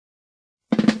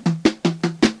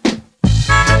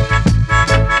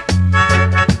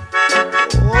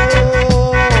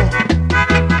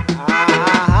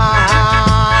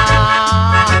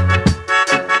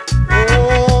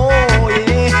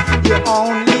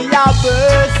only have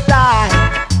bird style,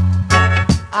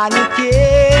 and you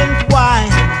can't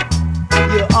whine.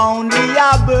 You only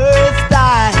have bird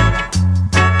style,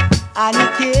 and you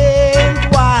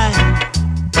can't whine.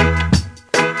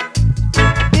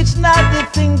 It's not the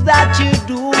things that you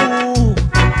do,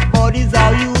 but it's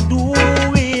how you do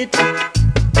it.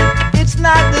 It's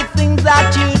not the things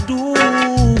that you do,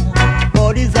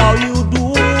 but it's how you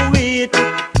do it.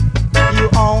 You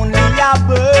only have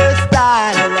bird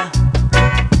style,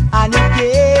 and you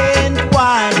can't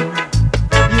whine.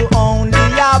 You only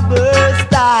have bird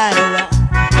style,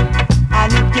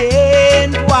 and you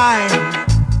can't whine.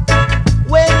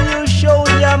 When you show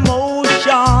your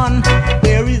motion,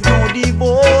 there is no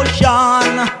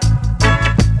devotion.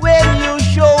 When you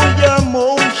show your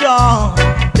motion,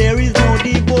 there is no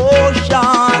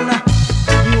devotion.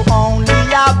 You only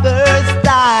have bird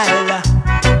style,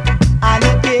 and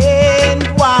you can't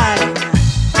whine.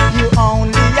 You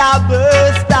only have bird